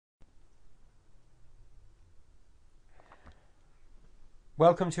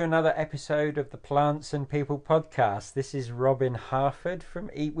Welcome to another episode of the Plants and People podcast. This is Robin Harford from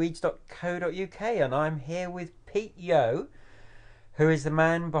eatweeds.co.uk and I'm here with Pete Yeo, who is the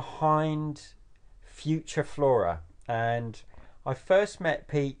man behind Future Flora. And I first met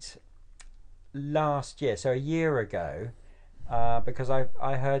Pete last year, so a year ago, because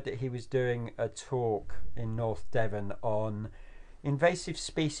I heard that he was doing a talk in North Devon on invasive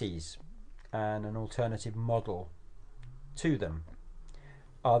species and an alternative model to them.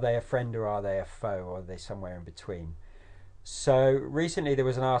 Are they a friend or are they a foe, or are they somewhere in between? So recently there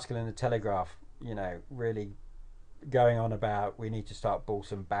was an article in the Telegraph, really going on about we need to start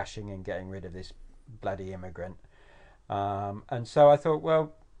Balsam bashing and getting rid of this bloody immigrant. And so I thought,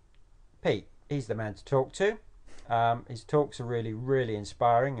 well, Pete, he's the man to talk to. His talks are really, really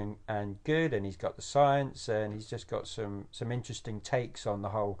inspiring and good, and he's got the science, and he's just got some interesting takes on the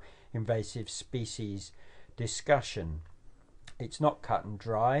whole invasive species discussion. It's not cut and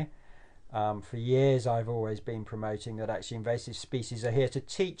dry. For years I've always been promoting that actually invasive species are here to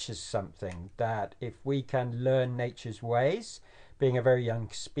teach us something, that if we can learn nature's ways, being a very young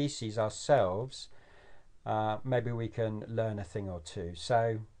species ourselves, maybe we can learn a thing or two.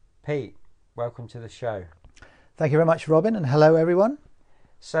 So Pete, welcome to the show. Thank you very much, Robin, and hello everyone.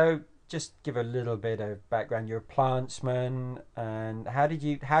 So just give a little bit of background. You're a plantsman, and how did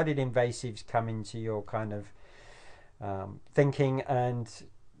invasives come into your kind of thinking, and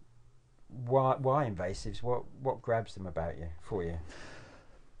why invasives? What grabs them about you for you?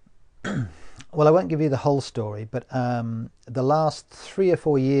 Well, I won't give you the whole story, but the last 3 or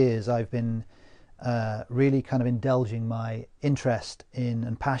 4 years I've been really kind of indulging my interest in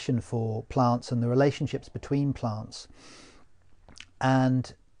and passion for plants and the relationships between plants.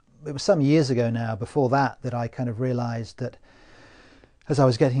 And it was some years ago now, before that I kind of realized that as I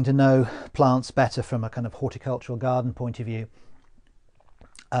was getting to know plants better from a kind of horticultural garden point of view,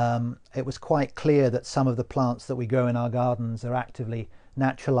 it was quite clear that some of the plants that we grow in our gardens are actively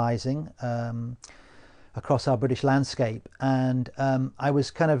naturalising across our British landscape. And I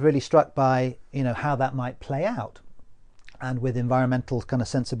was kind of really struck by, how that might play out. And with environmental kind of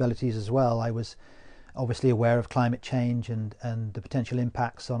sensibilities as well, I was obviously aware of climate change and the potential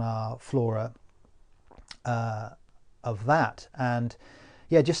impacts on our flora of that, and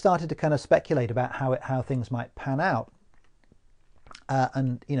just started to kind of speculate about how things might pan out,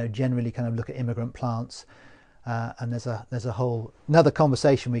 and generally kind of look at immigrant plants, and there's a whole another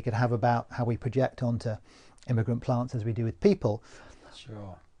conversation we could have about how we project onto immigrant plants as we do with people.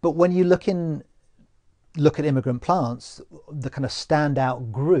 Sure. But when you look at immigrant plants, the kind of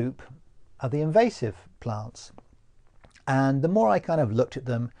standout group are the invasive plants, and the more I kind of looked at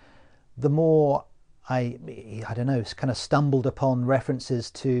them, the more I don't know, kind of stumbled upon references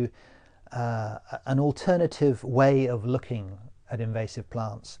to an alternative way of looking at invasive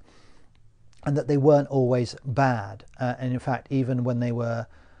plants, and that they weren't always bad, and in fact even when they were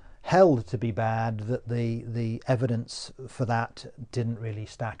held to be bad, that the evidence for that didn't really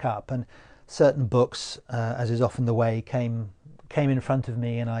stack up. And certain books, as is often the way, came in front of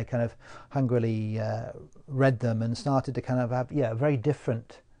me, and I kind of hungrily read them and started to kind of have a very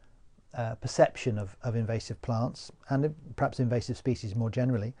different perception of invasive plants and perhaps invasive species more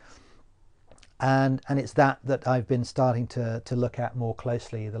generally, and it's that I've been starting to look at more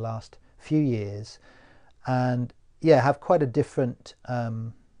closely the last few years, and have quite a different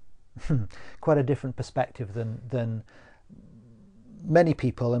perspective than many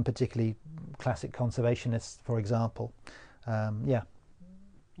people, and particularly classic conservationists, for example. Okay,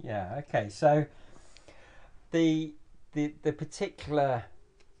 so the particular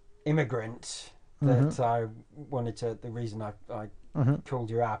immigrant that I wanted to, the reason I called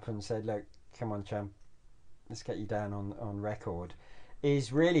you up and said, look, come on chum, let's get you down on record,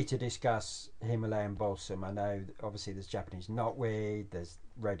 is really to discuss Himalayan balsam. I know obviously there's Japanese knotweed, there's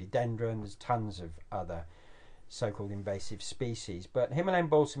rhododendron, there's tons of other so-called invasive species, but Himalayan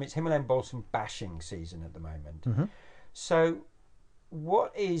balsam, it's Himalayan balsam bashing season at the moment. So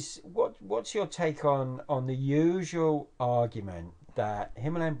what's your take on the usual argument that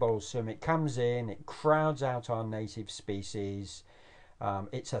Himalayan balsam, it comes in, it crowds out our native species,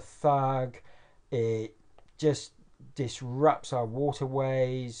 it's a thug, it just disrupts our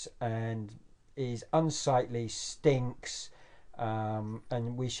waterways and is unsightly, stinks,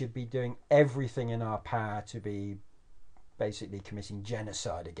 and we should be doing everything in our power to be basically committing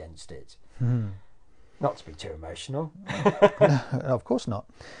genocide against it. Not to be too emotional. No, of course not.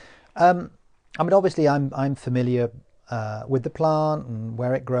 I mean, obviously I'm familiar with the plant and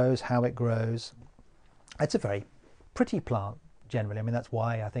where it grows, how it grows. It's a very pretty plant generally. I mean, that's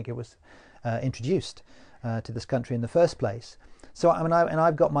why I think it was introduced to this country in the first place. So I mean,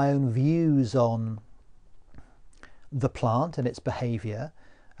 I've got my own views on the plant and its behaviour,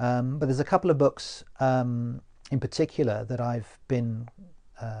 but there's a couple of books in particular that I've been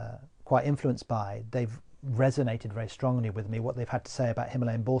quite influenced by. They've resonated very strongly with me, what they've had to say about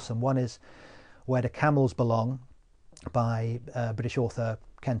Himalayan balsam. One is Where Do Camels Belong by British author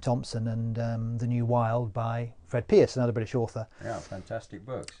Ken Thompson, and The New Wild by Fred Pearce, another British author. Yeah, fantastic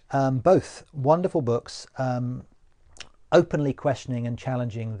books. Both wonderful books, openly questioning and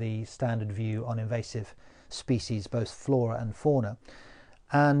challenging the standard view on invasive species, both flora and fauna.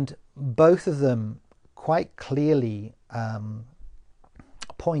 And both of them quite clearly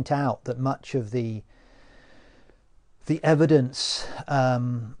point out that much of the evidence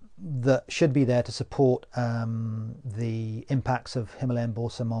that should be there to support the impacts of Himalayan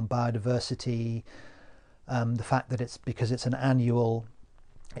balsam on biodiversity, the fact that because it's an annual,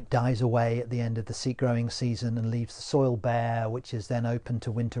 it dies away at the end of the seed growing season and leaves the soil bare, which is then open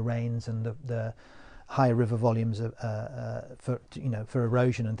to winter rains and the higher river volumes for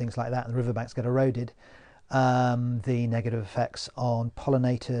erosion and things like that, and the riverbanks get eroded. The negative effects on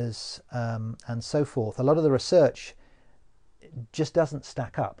pollinators and so forth. A lot of the research just doesn't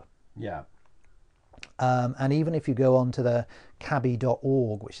stack up. Yeah. And even if you go on to the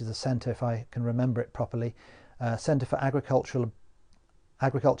CABI.org, which is a centre, if I can remember it properly, Centre for Agriculture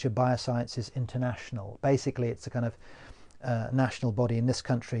Biosciences International. Basically, it's a kind of national body in this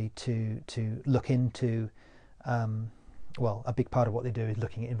country to look into, well, a big part of what they do is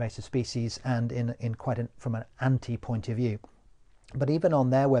looking at invasive species, and in from an anti point of view. But even on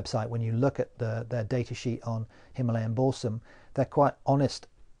their website, when you look at their data sheet on Himalayan balsam, they're quite honest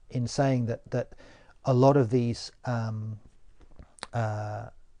in saying that a lot of these I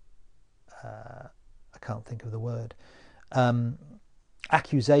can't think of the word,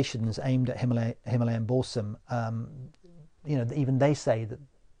 accusations aimed at Himalayan balsam, even they say that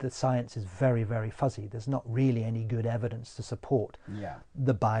the science is very, very fuzzy. There's not really any good evidence to support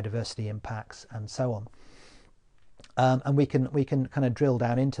the biodiversity impacts and so on. And we can kind of drill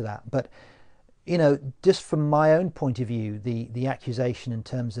down into that. But just from my own point of view, the accusation in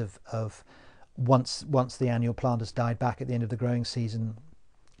terms of once the annual plant has died back at the end of the growing season,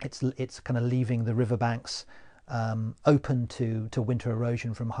 it's kind of leaving the riverbanks open to winter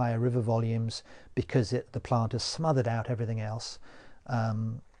erosion from higher river volumes because the plant has smothered out everything else.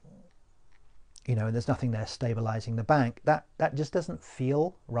 And there's nothing there stabilizing the bank. That just doesn't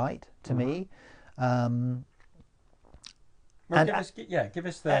feel right to me. Well, give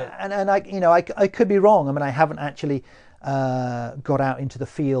us the. And I could be wrong. I mean, I haven't actually got out into the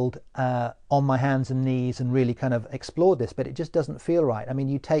field on my hands and knees and really kind of explored this, but it just doesn't feel right. I mean,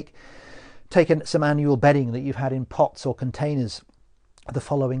 you take some annual bedding that you've had in pots or containers the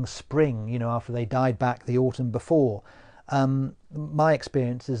following spring, after they died back the autumn before. My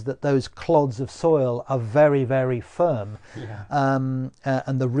experience is that those clods of soil are very, very firm, and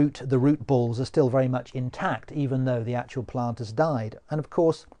the root balls are still very much intact, even though the actual plant has died. And of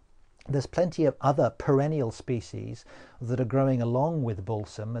course, there's plenty of other perennial species that are growing along with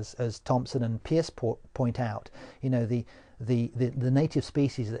balsam, as Thompson and Pearce point out. The native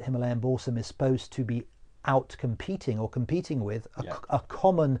species that Himalayan balsam is supposed to be out competing with a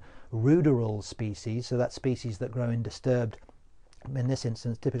common ruderal species, so that's species that grow in disturbed, in this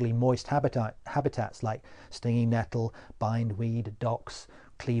instance typically moist habitats like stinging nettle, bindweed, docks,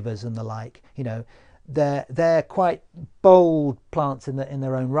 cleavers and the like. They're quite bold plants in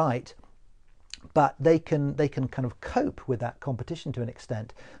their own right, but they can kind of cope with that competition to an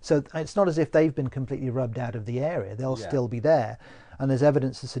extent. So it's not as if they've been completely rubbed out of the area. They'll still be there, and there's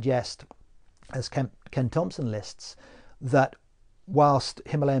evidence to suggest, as Ken Thompson lists, that whilst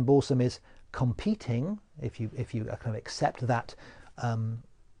Himalayan balsam is competing, if you kind of accept that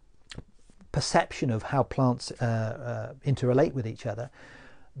perception of how plants interrelate with each other,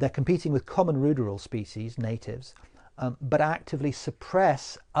 they're competing with common ruderal species, natives, but actively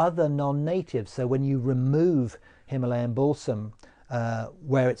suppress other non-natives. So when you remove Himalayan balsam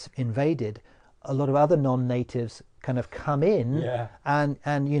where it's invaded, a lot of other non-natives kind of come in, and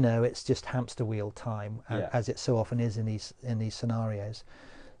it's just hamster wheel time, as it so often is in these scenarios.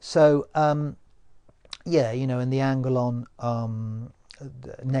 So and the angle on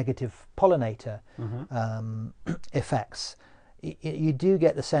negative pollinator effects, you do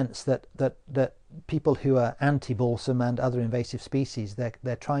get the sense that people who are anti-balsam and other invasive species,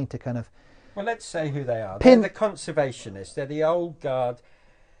 they're trying to kind of, well, let's say who they are. They're the conservationists. They're the old guard,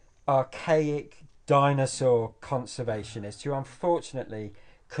 archaic dinosaur conservationists who unfortunately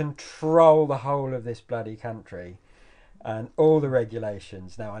control the whole of this bloody country, and all the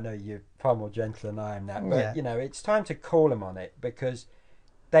regulations. Now, I know you're far more gentle than I am now, but Yeah. you know, it's time to call them on it because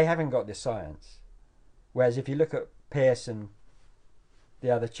they haven't got the science. Whereas if you look at Pearce and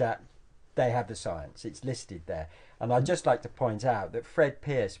the other chap, they have the science. It's listed there. And I'd just like to point out that Fred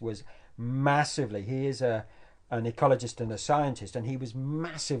Pearce was massively, he is an ecologist and a scientist, and he was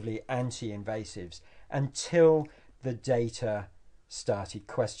massively anti-invasives until the data started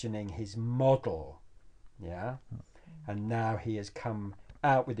questioning his model. Yeah. And now he has come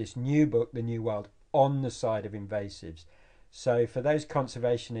out with this new book, The New World, on the side of invasives. So for those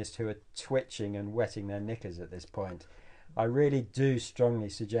conservationists who are twitching and wetting their knickers at this point, I really do strongly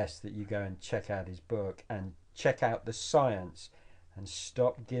suggest that you go and check out his book and check out the science and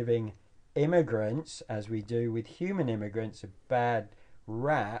stop giving immigrants, as we do with human immigrants, a bad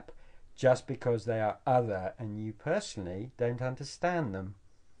rap just because they are other and you personally don't understand them.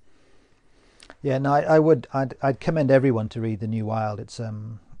 Yeah, no, I'd commend everyone to read The New Wild. It's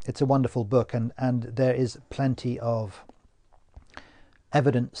a wonderful book, and there is plenty of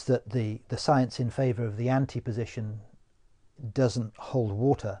evidence that the science in favour of the anti-position doesn't hold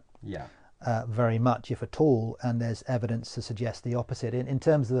water. Yeah. Very much, if at all, and there's evidence to suggest the opposite. In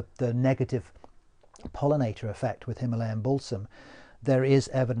terms of the negative pollinator effect with Himalayan balsam, there is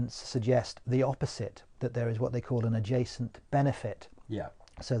evidence to suggest the opposite, that there is what they call an adjacent benefit. Yeah.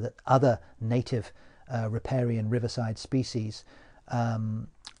 So that other native riparian riverside species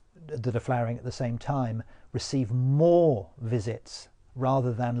that are flowering at the same time receive more visits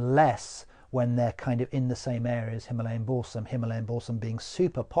rather than less when they're kind of in the same area as Himalayan balsam being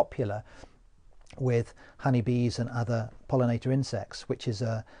super popular with honeybees and other pollinator insects, which is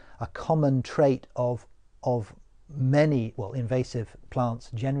a common trait of many, well, invasive plants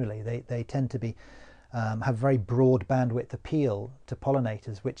generally. They tend to be have very broad bandwidth appeal to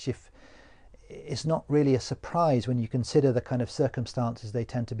pollinators, which is not really a surprise when you consider the kind of circumstances they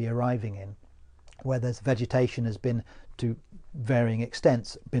tend to be arriving in, where there's vegetation has been, to varying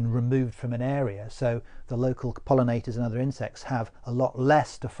extents, been removed from an area, so the local pollinators and other insects have a lot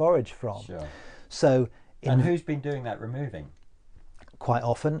less to forage from. Sure. So and who's been doing that removing? Quite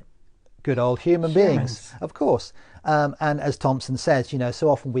often good old human Humans. beings, of course. And as Thompson says, so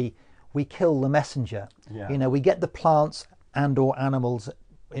often we kill the messenger. Yeah. We get the plants and or animals,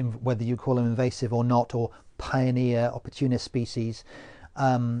 whether you call them invasive or not, or pioneer opportunist species,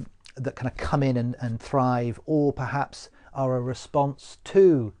 that kind of come in and thrive, or perhaps are a response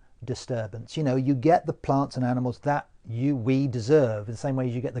to disturbance. You get the plants and animals that we deserve, in the same way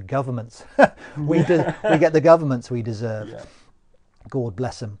as you get the governments. we get the governments we deserve. Yeah. God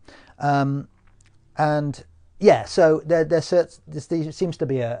bless them. And yeah, so there seems to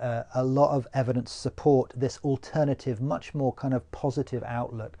be a lot of evidence to support this alternative, much more kind of positive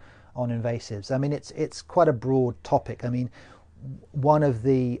outlook on invasives. I mean, it's quite a broad topic. I mean, one of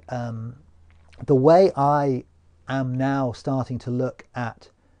the way I am now starting to look at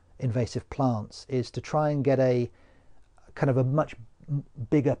invasive plants is to try and get a kind of a much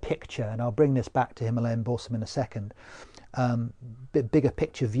bigger picture, and I'll bring this back to Himalayan balsam in a second, bigger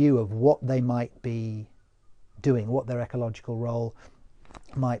picture view of what they might be doing, what their ecological role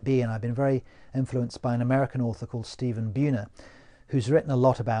might be. And I've been very influenced by an American author called Stephen Buhner, who's written a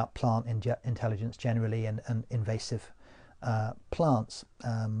lot about plant intelligence generally and invasive plants,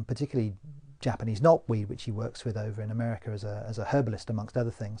 particularly Japanese knotweed, which he works with over in America as a herbalist, amongst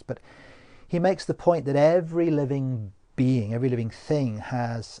other things. But he makes the point that every living being, every living thing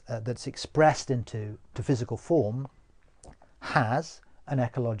has that's expressed into physical form has an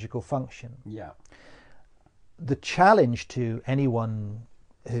ecological function. Yeah. The challenge to anyone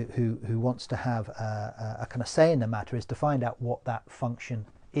who wants to have a kind of say in the matter is to find out what that function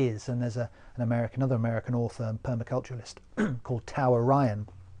is. And there's another American author and permaculturalist called Tower Ryan,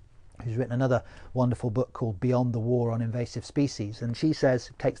 who's written another wonderful book called Beyond the War on Invasive Species. And she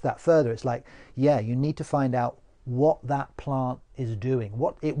takes that further. It's like, yeah, you need to find out what that plant is doing.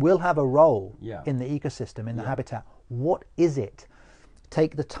 What it will have a role in the ecosystem, in the habitat. What is it?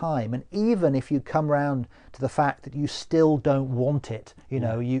 Take the time, and even if you come round to the fact that you still don't want it,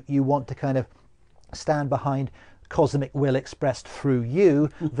 you want to kind of stand behind cosmic will expressed through you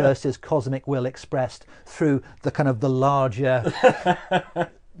versus cosmic will expressed through the kind of the larger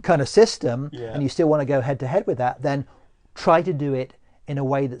kind of system, and you still want to go head to head with that, then try to do it in a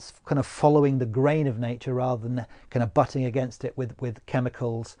way that's kind of following the grain of nature rather than kind of butting against it with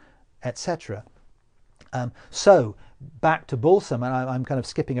chemicals, etc. So back to balsam, and I'm kind of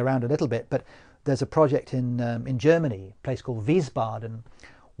skipping around a little bit, but there's a project in Germany, a place called Wiesbaden,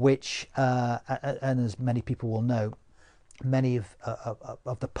 which, and as many people will know, many of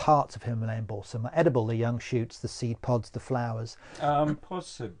the parts of Himalayan balsam are edible. The young shoots, the seed pods, the flowers.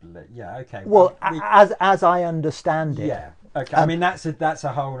 Possibly, yeah. Okay. Well, as I understand it, yeah. Okay. I mean, that's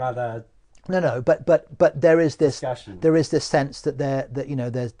a whole other. No, but there is this discussion. There is this sense that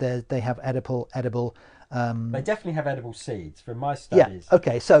they have edible. They definitely have edible seeds from my studies. Yeah.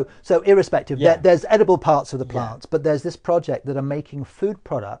 Okay. So irrespective, Yeah. there's edible parts of the plants, but there's this project that are making food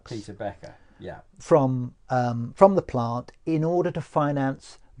products. Peter Becker. Yeah. From the plant in order to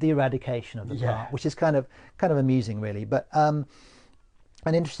finance the eradication of the plant, which is kind of amusing, really. But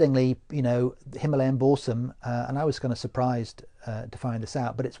and interestingly, Himalayan balsam, and I was kind of surprised to find this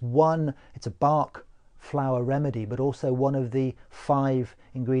out, but it's a bark flower remedy, but also one of the 5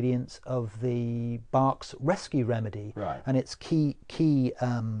 ingredients of the bark's rescue remedy. Right. And its key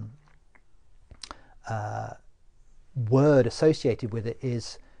word associated with it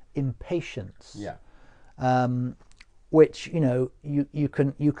is impatience. Yeah. Which you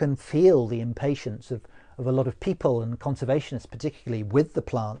can feel the impatience of a lot of people and conservationists, particularly with the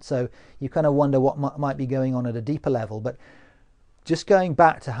plant. So you kind of wonder what might be going on at a deeper level. But just going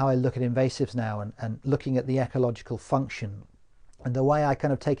back to how I look at invasives now and looking at the ecological function and the way I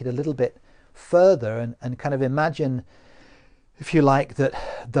kind of take it a little bit further and kind of imagine, if you like, that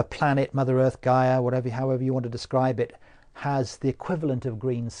the planet, Mother Earth, Gaia, however you want to describe it, has the equivalent of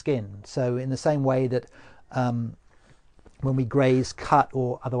green skin. So in the same way that when we graze, cut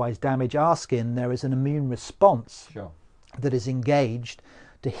or otherwise damage our skin, there is an immune response that is engaged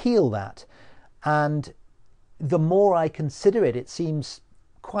to heal that. And the more I consider it, it seems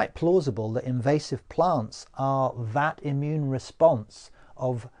quite plausible that invasive plants are that immune response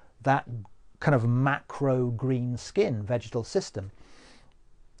of that kind of macro green skin vegetal system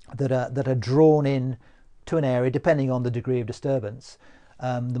that are drawn in to an area depending on the degree of disturbance.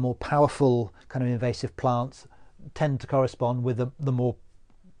 The more powerful kind of invasive plants tend to correspond with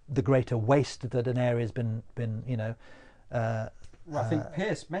the greater waste that an area has been I think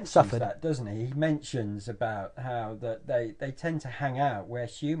Pierce mentions suffered. that, doesn't he? He mentions about how that they tend to hang out where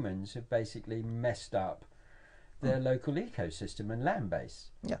humans have basically messed up their local ecosystem and land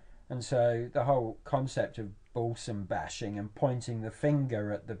base. Yeah. And so the whole concept of balsam bashing and pointing the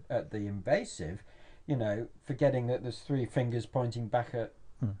finger at the invasive, forgetting that there's 3 fingers pointing back at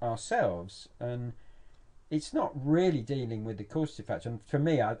ourselves, and it's not really dealing with the causative factor. And for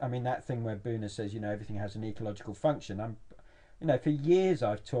me, I mean that thing where Boona says, everything has an ecological function. For years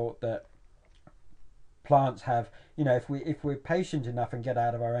I've taught that plants have, if we're patient enough and get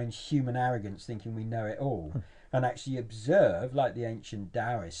out of our own human arrogance thinking we know it all, and actually observe like the ancient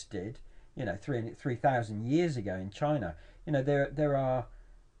Taoists did, 3,000 years ago in China, there are,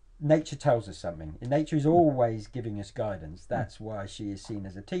 nature tells us something. Nature is always giving us guidance. That's why she is seen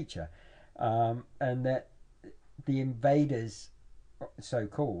as a teacher, and that the invaders,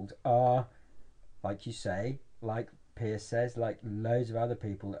 so-called, are, like you say, like Pierce says, like loads of other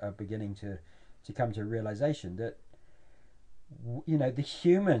people are beginning to come to a realization that the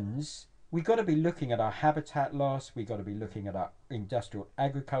humans, we got to be looking at our habitat loss, we got to be looking at our industrial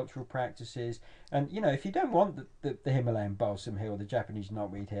agricultural practices, and if you don't want the Himalayan balsam here or the Japanese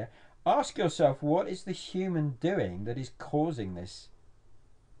knotweed here, ask yourself, what is the human doing that is causing this,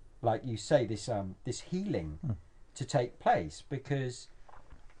 like you say, this healing to take place? Because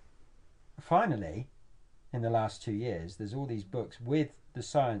finally, in the last 2 years, there's all these books with the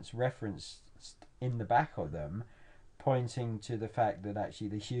science referenced in the back of them, pointing to the fact that actually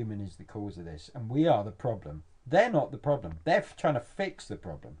the human is the cause of this, and we are the problem. They're not the problem. They're trying to fix the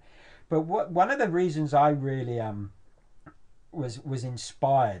problem. But one of the reasons I really was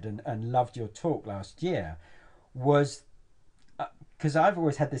inspired and loved your talk last year was because I've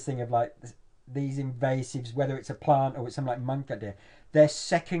always had this thing of like these invasives, whether it's a plant or it's something like monk deer, they're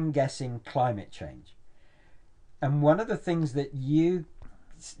second guessing climate change. And one of the things that you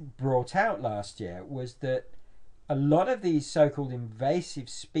brought out last year was that a lot of these so-called invasive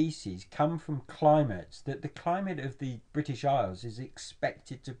species come from climates that the climate of the British Isles is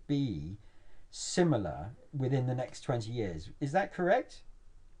expected to be similar within the next 20 years. Is that correct?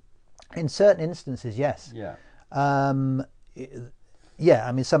 In certain instances, yes. Yeah. Yeah,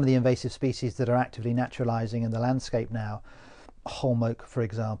 I mean, some of the invasive species that are actively naturalising in the landscape now, holm oak, for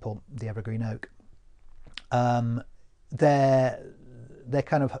example, the evergreen oak, they're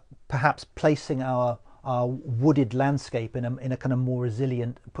kind of perhaps placing our wooded landscape in a kind of more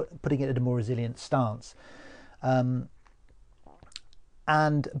resilient, putting it in a more resilient stance. But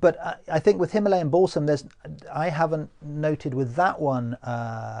I think with Himalayan balsam, I haven't noted with that one.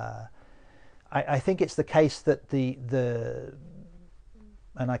 I think it's the case that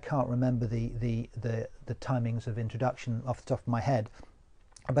and I can't remember the timings of introduction off the top of my head,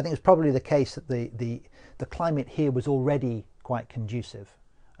 but I think it's probably the case that the climate here was already quite conducive,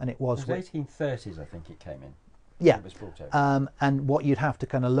 and it was 1830s, I think it came in. Yeah, it was brought over. And what you'd have to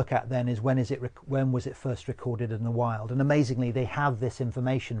kind of look at then is when was it first recorded in the wild? And amazingly, they have this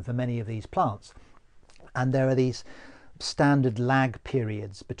information for many of these plants, and there are these standard lag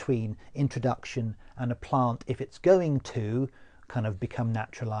periods between introduction and a plant, if it's going to kind of become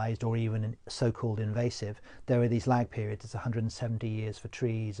naturalized or even so-called invasive. There are these lag periods. It's 170 years for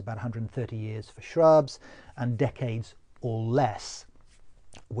trees, about 130 years for shrubs, and decades or less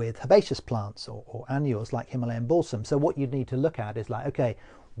with herbaceous plants or annuals like Himalayan balsam. So what you'd need to look at is like, okay,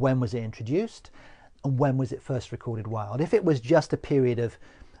 when was it introduced and when was it first recorded wild? If it was just a period of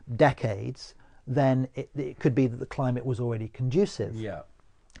decades, then it could be that the climate was already conducive. Yeah.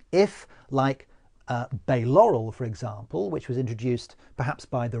 If, like bay laurel, for example, which was introduced perhaps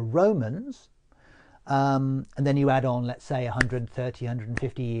by the Romans, and then you add on, let's say, 130,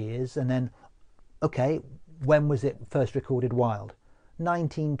 150 years, and then, okay, when was it first recorded wild?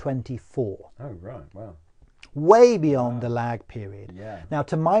 1924. Oh, right, wow. Way beyond the lag period. Yeah. Now,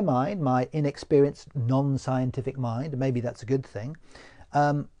 to my mind, my inexperienced, non-scientific mind, maybe that's a good thing,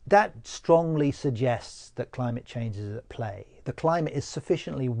 that strongly suggests that climate change is at play. The climate is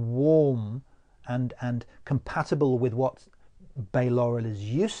sufficiently warm and compatible with what bay laurel is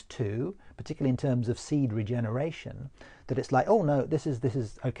used to, particularly in terms of seed regeneration, that it's like, oh no, this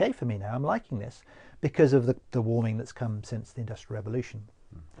is okay for me now, I'm liking this, because of the warming that's come since the Industrial Revolution,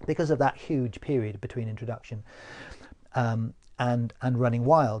 because of that huge period between introduction and running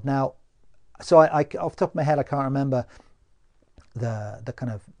wild. Now, so I off the top of my head, I can't remember the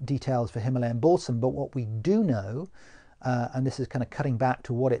kind of details for Himalayan balsam, but what we do know, and this is kind of cutting back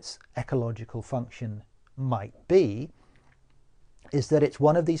to what its ecological function might be, is that it's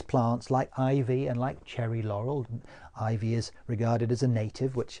one of these plants like ivy and like cherry laurel. Ivy is regarded as a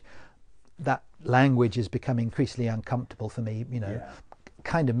native, which that language is becoming increasingly uncomfortable for me,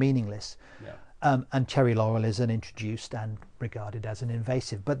 kind of meaningless. Yeah. And cherry laurel is an introduced and regarded as an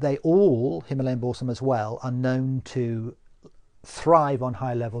invasive. But they all, Himalayan balsam as well, are known to thrive on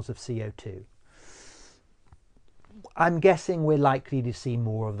high levels of CO2. I'm guessing we're likely to see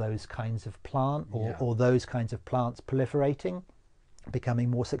more of those kinds of plant or those kinds of plants proliferating, becoming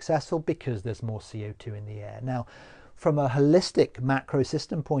more successful because there's more CO2 in the air. Now, from a holistic macro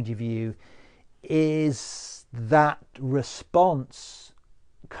system point of view, is that response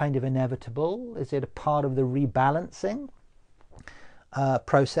kind of inevitable? Is it a part of the rebalancing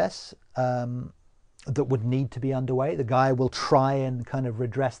process that would need to be underway? The guy will try and kind of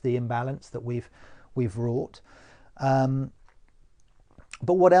redress the imbalance that we've wrought. But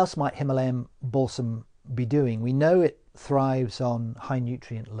what else might Himalayan balsam be doing? We know it thrives on high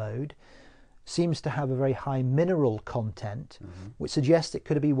nutrient load, seems to have a very high mineral content, which suggests it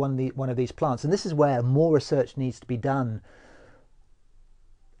could be one of these plants. And this is where more research needs to be done,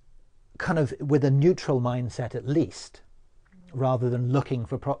 kind of with a neutral mindset at least, rather than looking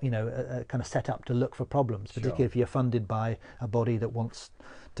for kind of set up to look for problems, particularly if you're funded by a body that wants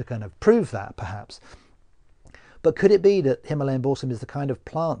to kind of prove that, perhaps. But could it be that Himalayan balsam is the kind of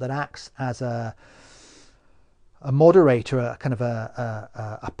plant that acts as a moderator, a kind of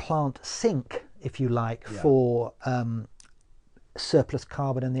a plant sink, if you like, for surplus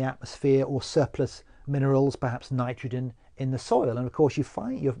carbon in the atmosphere or surplus minerals, perhaps nitrogen in the soil? And of course, you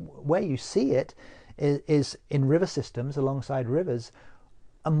find where you see it is in river systems alongside rivers,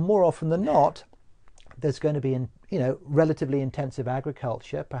 and more often than not, there's going to be relatively intensive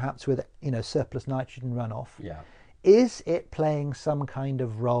agriculture, perhaps with surplus nitrogen runoff. Yeah. Is it playing some kind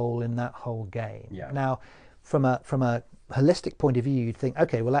of role in that whole game? Yeah. Now, from a holistic point of view, you'd think,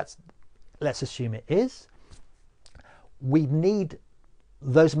 okay, well, let's assume it is. We need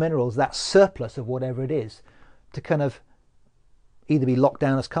those minerals, that surplus of whatever it is, to kind of either be locked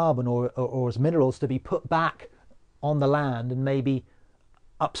down as carbon or as minerals to be put back on the land and maybe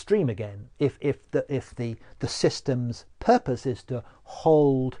upstream again, if the system's purpose is to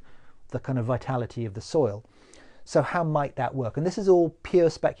hold the kind of vitality of the soil. So how might that work? And this is all pure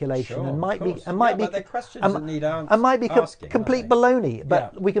speculation, and might be questions that need asking, complete baloney.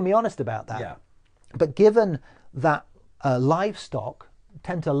 But we can be honest about that. Yeah. But given that livestock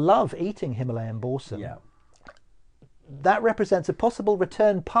tend to love eating Himalayan balsam, that represents a possible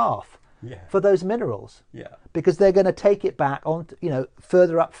return path for those minerals. Yeah. Because they're going to take it back on,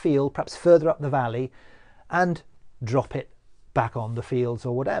 further upfield, perhaps further up the valley, and drop it back on the fields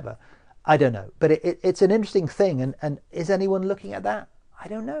or whatever. I don't know, but it's an interesting thing, and is anyone looking at that? I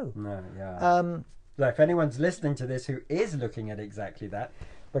don't know. No, yeah. if anyone's listening to this who is looking at exactly that,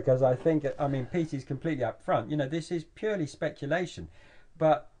 because I think, I mean, Pete is completely upfront. You know, this is purely speculation,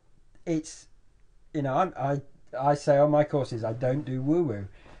 but it's, you know, I say on my courses I don't do woo woo,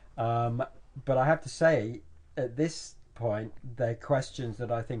 but I have to say at this point they're questions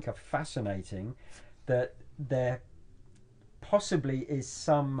that I think are fascinating. That there possibly is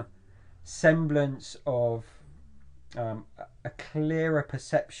some semblance of a clearer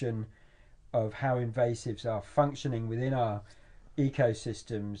perception of how invasives are functioning within our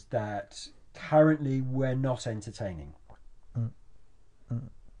ecosystems that currently we're not entertaining.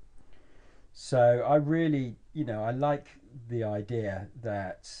 So I really, you know, I like the idea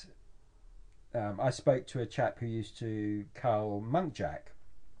that I spoke to a chap who used to cull muntjac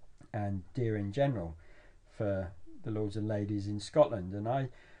and deer in general for the lords and ladies in Scotland, and I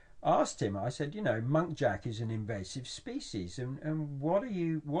asked him, I said, you know, muntjac is an invasive species, and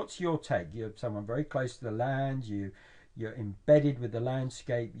what's your take? You're someone very close to the land, you're embedded with the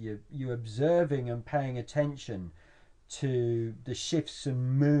landscape, you're observing and paying attention to the shifts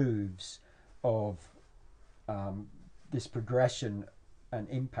and moves of this progression and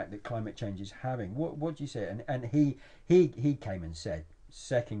impact that climate change is having. What do you say? And he came and said,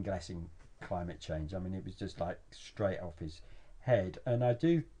 second guessing climate change. I mean, it was just like straight off his head. And I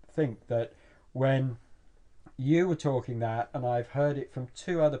do think that when you were talking that, and I've heard it from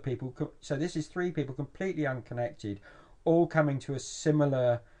two other people, so this is three people completely unconnected, all coming to a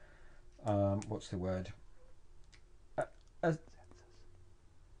similar what's the word?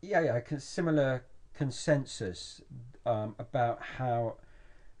 Similar consensus about how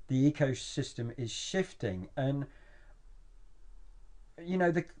the ecosystem is shifting. And you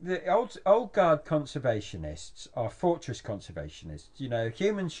know, the old guard conservationists are fortress conservationists. You know,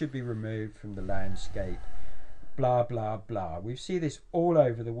 humans should be removed from the landscape, blah blah blah. We see this all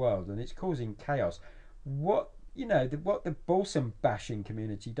over the world, and it's causing chaos. What the Balsam bashing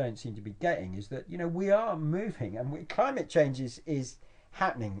community don't seem to be getting is that, you know, we are moving, and climate change is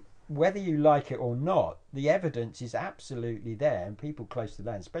happening, whether you like it or not. The evidence is absolutely there, and people close to the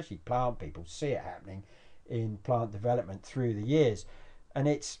land, especially plant people, see it happening in plant development through the years. And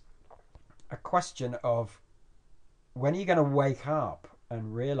it's a question of, when are you going to wake up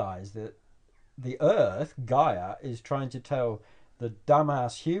and realize that the earth, Gaia, is trying to tell the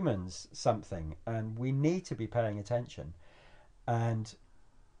dumbass humans something, and we need to be paying attention and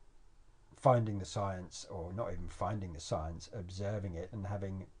finding the science, or not even finding the science, observing it, and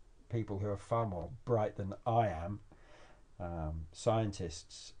having people who are far more bright than I am,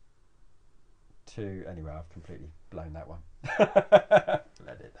 scientists, to... Anyway, I've completely blown that one.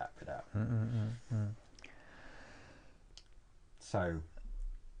 Let it that bit out. So,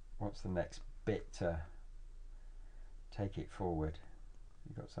 what's the next bit to take it forward?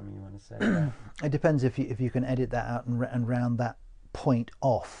 You got something you want to say about? It depends if you can edit that out and round that point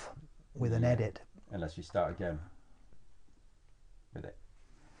off with an edit. Unless you start again with it.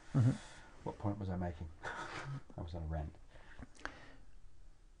 What point was I making? I was on a rant.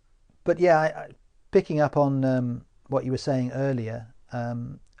 But yeah, picking up on what you were saying earlier,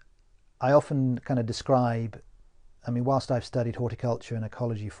 I often kind of describe, I mean, whilst I've studied horticulture and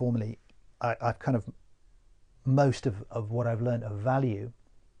ecology formally, I've kind of, most of what I've learned of value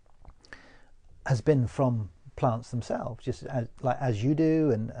has been from plants themselves, just as you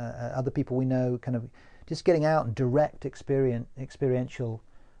do, and other people we know, kind of just getting out and direct experiential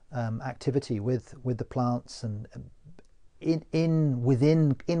activity with the plants, and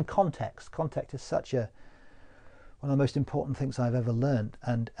in context. Context is such one of the most important things I've ever learned,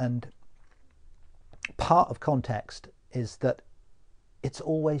 and part of context is that it's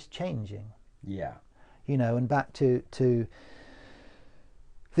always changing. Yeah. You know, and back to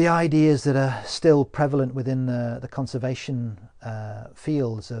the ideas that are still prevalent within the conservation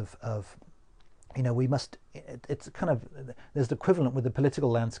fields of you know, we must, it's kind of, there's the equivalent with the political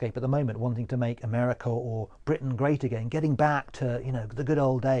landscape at the moment, wanting to make America or Britain great again, getting back to, you know, the good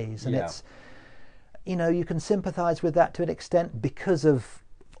old days. And it's, you know, you can sympathize with that to an extent because of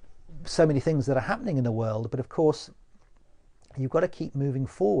so many things that are happening in the world. But of course, you've got to keep moving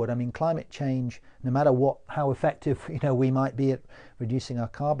forward. I mean, climate change, no matter how effective, you know, we might be at reducing our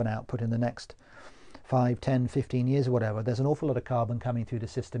carbon output in the next 5, 10, 15 years or whatever, there's an awful lot of carbon coming through the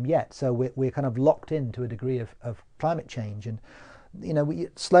system yet. So we're kind of locked into a degree of climate change. And, you know,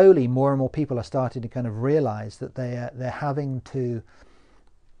 slowly more and more people are starting to kind of realize that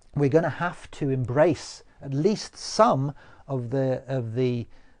we're going to have to embrace at least some of the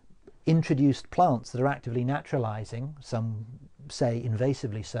introduced plants that are actively naturalizing, some say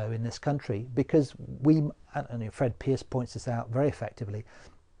invasively so in this country, because and Fred Pearce points this out very effectively,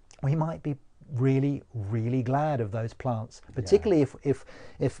 we might be really, really glad of those plants, particularly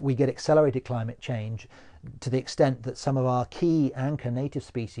if we get accelerated climate change to the extent that some of our key anchor native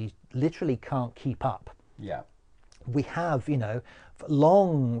species literally can't keep up. Yeah. We have,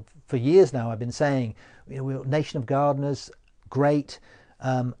 for years now, I've been saying, we're a nation of gardeners, great.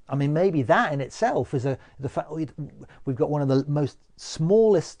 I mean, maybe that in itself is the fact we've got one of the most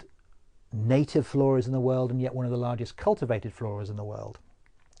smallest native floras in the world, and yet one of the largest cultivated floras in the world,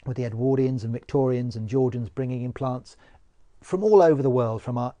 with the Edwardians and Victorians and Georgians bringing in plants from all over the world,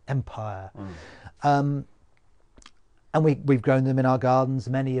 from our empire. And we've grown them in our gardens.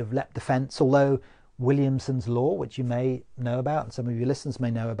 Many have leapt the fence, although Williamson's law, which you may know about and some of your listeners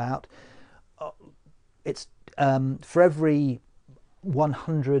may know about, it's for every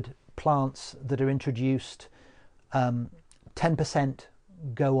 100 plants that are introduced, 10%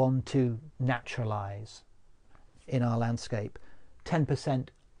 go on to naturalize in our landscape. 10%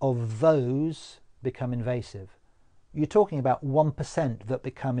 of those become invasive. You're talking about 1% that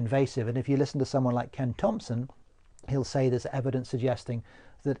become invasive, and if you listen to someone like Ken Thompson, he'll say there's evidence suggesting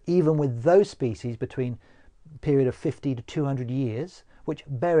that even with those species between a period of 50 to 200 years, which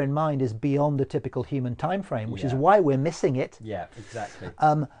bear in mind is beyond the typical human time frame, which is why we're missing it. Yeah, exactly.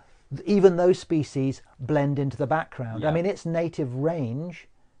 Even those species blend into the background. Yeah. I mean, its native range,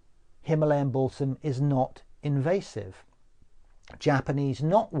 Himalayan balsam, is not invasive. Japanese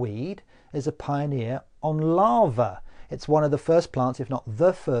knotweed is a pioneer on lava. It's one of the first plants, if not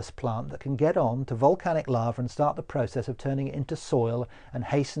the first plant, that can get on to volcanic lava and start the process of turning it into soil and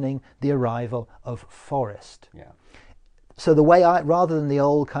hastening the arrival of forest. Yeah. So the way rather than the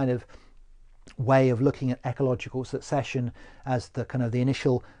old kind of way of looking at ecological succession as the kind of the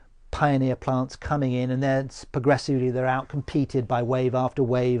initial pioneer plants coming in, and then progressively they're outcompeted by wave after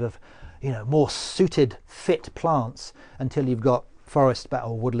wave of, more suited, fit plants until you've got forest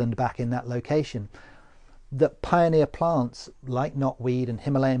or woodland back in that location. That pioneer plants like knotweed and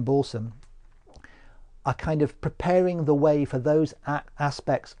Himalayan balsam are kind of preparing the way for those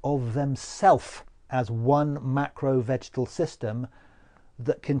aspects of themselves as one macro vegetal system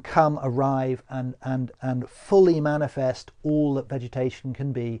that can arrive and fully manifest all that vegetation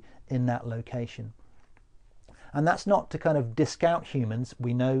can be in that location. And that's not to kind of discount humans.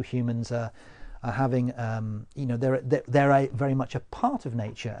 We know humans are having, they're very much a part of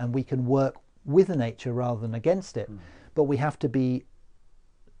nature, and we can work with nature rather than against it. But we have to be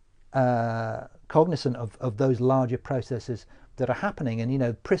cognizant of those larger processes that are happening.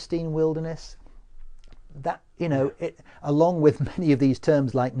 And, pristine wilderness, that, it, along with many of these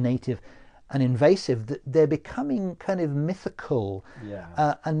terms like native and invasive, they're becoming kind of mythical,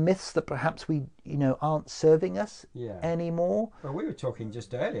 and myths that perhaps we aren't serving us anymore. Well, we were talking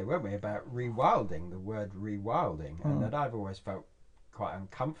just earlier, weren't we, about rewilding, the word rewilding, and that I've always felt quite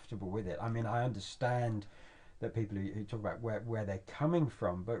uncomfortable with it. I mean, I understand that people who talk about where they're coming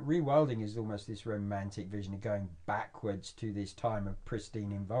from, but rewilding is almost this romantic vision of going backwards to this time of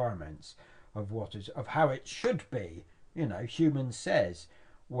pristine environments, of how it should be. Human says,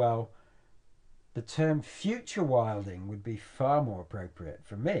 well, the term future wilding would be far more appropriate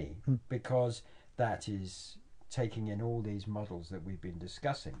for me, because that is taking in all these models that we've been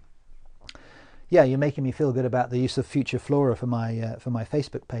discussing. Yeah, you're making me feel good about the use of Future Flora for my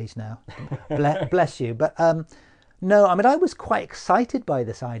Facebook page now. Bless you. But no, I mean, I was quite excited by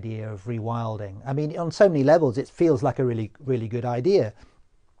this idea of rewilding. I mean, on so many levels, it feels like a really, really good idea.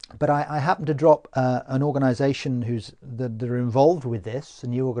 But I happened to drop an organisation that are involved with this, a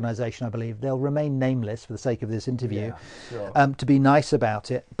new organisation, I believe. They'll remain nameless for the sake of this interview, to be nice about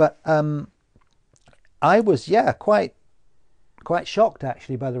it. But I was, quite shocked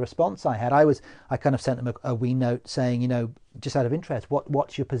actually by the response I had. I kind of sent them a wee note saying, just out of interest,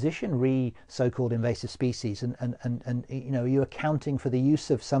 what's your position so-called invasive species, and are you accounting for the use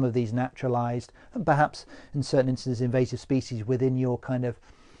of some of these naturalized and perhaps in certain instances invasive species within your kind of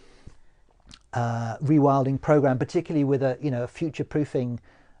rewilding program, particularly with a future-proofing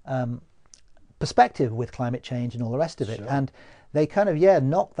perspective with climate change and all the rest of it. Sure. And they kind of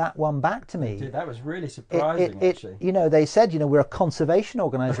knocked that one back to me. Dude, that was really surprising. Actually, they said, we're a conservation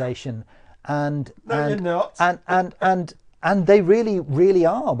organisation, and no, you're not. And they really, really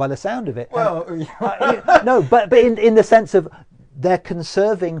are, by the sound of it. Well, no, but in the sense of they're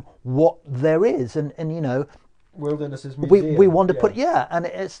conserving what there is, and wilderness is museum. We want to put and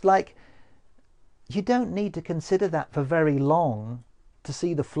it's like you don't need to consider that for very long to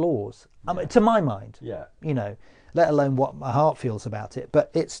see the flaws. I mean, to my mind, let alone what my heart feels about it.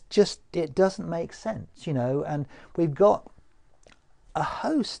 But it's just, it doesn't make sense, and we've got a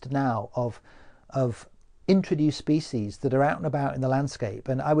host now of introduced species that are out and about in the landscape.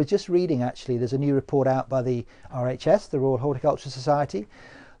 And I was just reading, actually, there's a new report out by the RHS, the Royal Horticulture Society,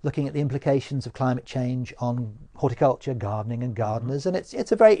 looking at the implications of climate change on horticulture, gardening and gardeners. And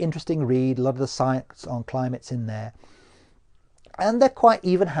it's a very interesting read. A lot of the science on climate's in there. And they're quite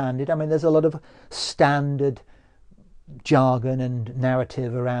even-handed. I mean, there's a lot of standard jargon and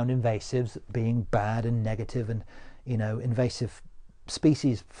narrative around invasives being bad and negative, and, you know, invasive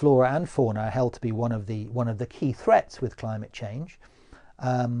species, flora and fauna, are held to be one of the key threats with climate change.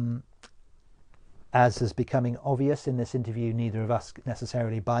 As is becoming obvious in this interview, neither of us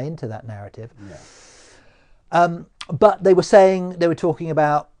necessarily buy into that narrative. Yeah. But they were talking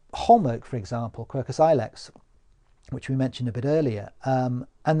about holm oak, for example, Quercus ilex, which we mentioned a bit earlier, and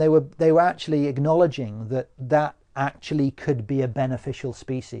they were actually acknowledging that actually could be a beneficial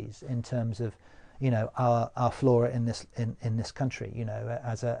species in terms of, you know, our flora in this country. You know,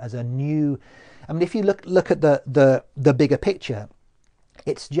 as a new, I mean, if you look at the bigger picture,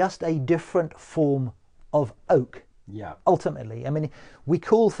 it's just a different form of oak. Yeah. Ultimately, I mean, we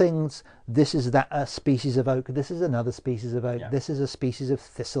call things, this is that a species of oak, this is another species of oak, yeah. This is a species of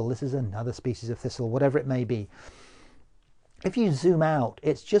thistle, this is another species of thistle, whatever it may be. If you zoom out,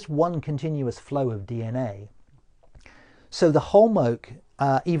 it's just one continuous flow of DNA. So the holm oak,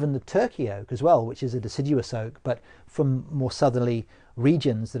 even the Turkey oak as well, which is a deciduous oak, but from more southerly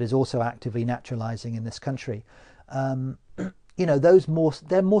regions that is also actively naturalizing in this country, you know,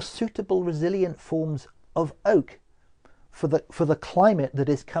 they're more suitable, resilient forms of oak for the climate that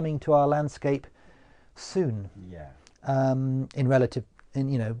is coming to our landscape soon. Yeah. In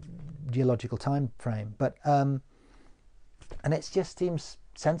you know, geological time frame, but and it just seems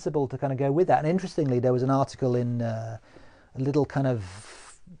sensible to kind of go with that. And interestingly, there was an article in a little kind of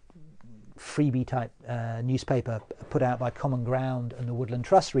freebie type newspaper put out by Common Ground and the Woodland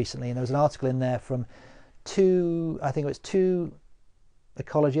Trust recently, and there was an article in there from two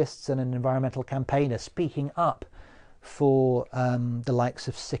ecologists and an environmental campaigner speaking up for the likes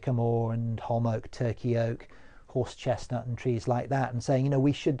of sycamore and holm oak, Turkey oak, horse chestnut and trees like that, and saying, you know,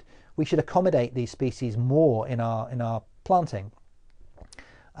 we should accommodate these species more in our planting,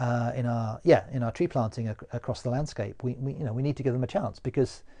 in our tree planting across the landscape. We you know, we need to give them a chance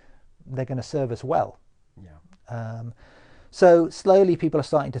because they're going to serve us well. Yeah. So slowly people are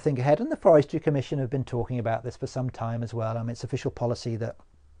starting to think ahead, and the Forestry Commission have been talking about this for some time as well. I mean, it's official policy that,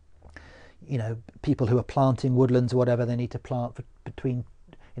 you know, people who are planting woodlands or whatever, they need to plant between,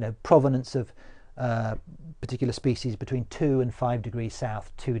 you know, provenance of particular species between 2 and 5 degrees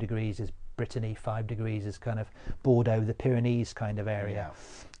south. 2 degrees is Brittany, 5 degrees is kind of Bordeaux, the Pyrenees kind of area.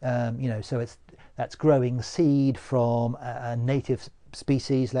 Yeah. You know, so that's growing seed from a native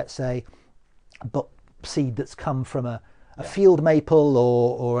species, let's say, but seed that's come from a field maple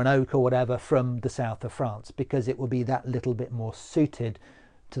or an oak or whatever from the south of France, because it will be that little bit more suited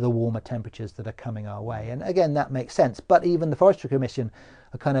to the warmer temperatures that are coming our way. And again, that makes sense. But even the Forestry Commission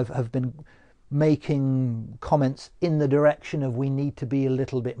have been making comments in the direction of, we need to be a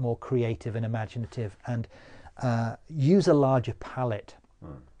little bit more creative and imaginative and use a larger palette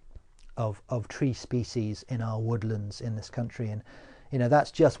of tree species in our woodlands in this country. And, you know,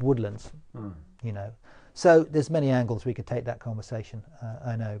 that's just woodlands, you know. So there's many angles we could take that conversation,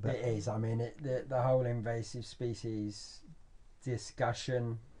 I know. But it is. I mean, the whole invasive species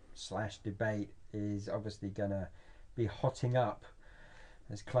discussion / debate is obviously going to be hotting up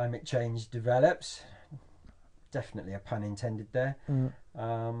as climate change develops. Definitely a pun intended there.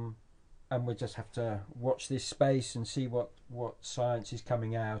 And we just have to watch this space and see what science is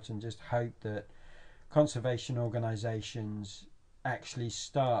coming out, and just hope that conservation organisations actually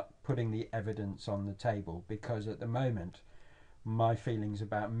start putting the evidence on the table, because at the moment my feelings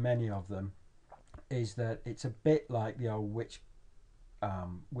about many of them is that it's a bit like the old witch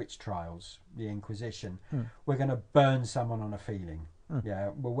trials, the Inquisition. We're going to burn someone on a feeling. Yeah,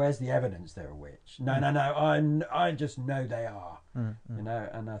 well, where's the evidence they're a witch? No, I just know they are. You know,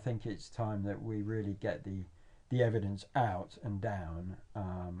 and I think it's time that we really get the evidence out and down,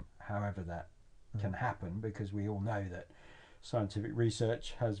 however that can happen, because we all know that scientific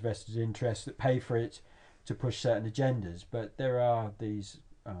research has vested interests that pay for it to push certain agendas, but there are these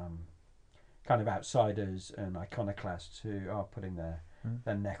kind of outsiders and iconoclasts who are putting their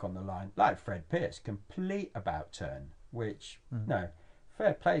neck on the line, like Fred Pearce, complete about turn, which no,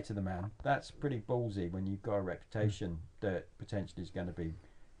 fair play to the man. That's pretty ballsy when you've got a reputation that potentially is going to be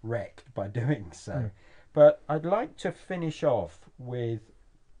wrecked by doing so. But I'd like to finish off with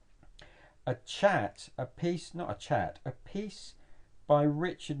a piece by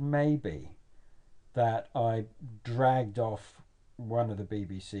Richard Mabey that I dragged off one of the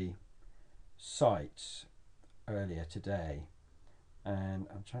BBC sites earlier today, and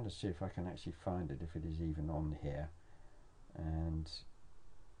I'm trying to see if I can actually find it, if it is even on here. And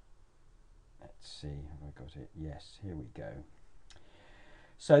let's see, have I got it? Yes, here we go.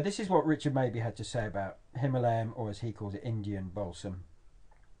 So this is what Richard Mabey had to say about Himalayan, or as he calls it, Indian balsam,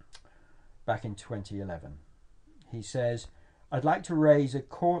 back in 2011. He says, "I'd like to raise a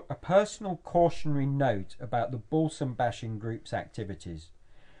personal cautionary note about the balsam bashing group's activities.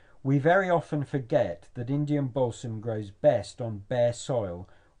 We very often forget that Indian balsam grows best on bare soil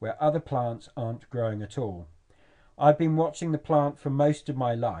where other plants aren't growing at all. I've been watching the plant for most of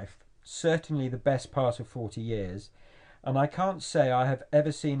my life, certainly the best part of 40 years, and I can't say I have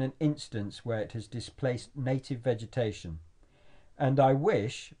ever seen an instance where it has displaced native vegetation. And I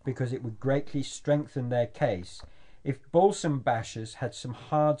wish, because it would greatly strengthen their case, if balsam bashers had some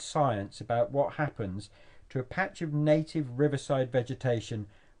hard science about what happens to a patch of native riverside vegetation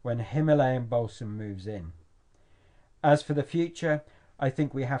when Himalayan balsam moves in. As for the future, I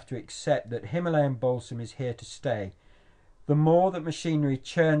think we have to accept that Himalayan balsam is here to stay. The more that machinery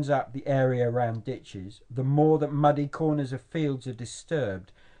churns up the area around ditches, the more that muddy corners of fields are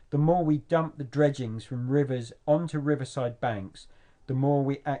disturbed, the more we dump the dredgings from rivers onto riverside banks, the more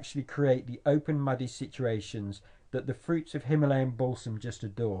we actually create the open muddy situations that the fruits of Himalayan balsam just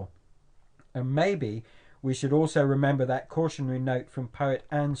adore. And maybe we should also remember that cautionary note from poet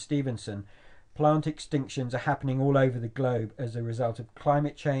Anne Stevenson: plant extinctions are happening all over the globe as a result of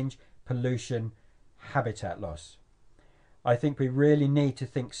climate change, pollution, habitat loss. I think we really need to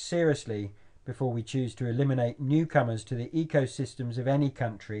think seriously before we choose to eliminate newcomers to the ecosystems of any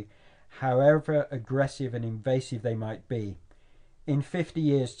country, however aggressive and invasive they might be. In 50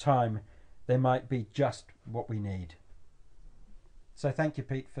 years' time, they might be just what we need." So thank you,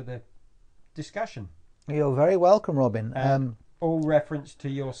 Pete, for the discussion. You're very welcome, Robin. All reference to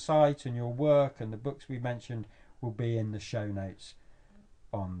your site and your work and the books we mentioned will be in the show notes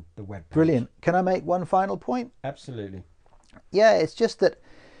on the webpage. Brilliant. Can I make one final point? Absolutely. Yeah, it's just that,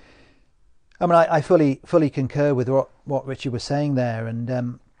 I mean, I fully concur with what Richard was saying there.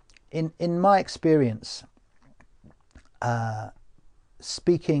 And in my experience,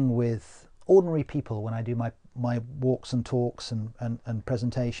 speaking with ordinary people when I do my walks and talks and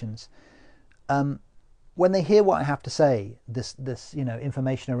presentations, when they hear what I have to say, this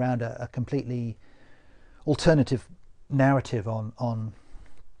information around a completely alternative narrative on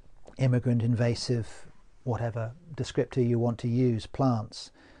immigrant, invasive, whatever descriptor you want to use,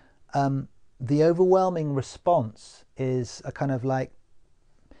 plants, the overwhelming response is a kind of like,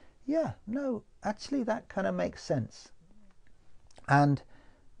 yeah, no, actually that kind of makes sense. And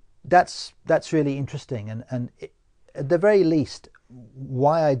that's really interesting. And at the very least,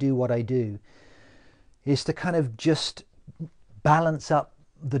 why I do what I do is to kind of just balance up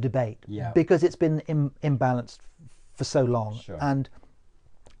the debate, because it's been imbalanced for so long. Sure. And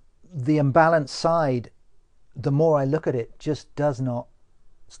the imbalanced side, the more I look at it, just does not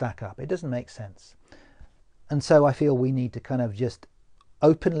stack up. It doesn't make sense. And so I feel we need to kind of just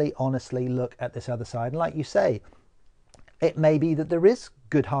openly, honestly look at this other side. And like you say, it may be that there is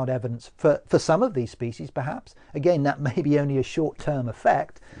good hard evidence for some of these species, perhaps. Again, that may be only a short-term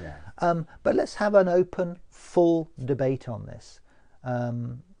effect. Yeah. But let's have an open, full debate on this.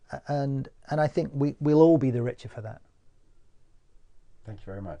 And I think we'll all be the richer for that. Thank you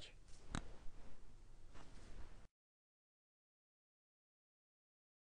very much.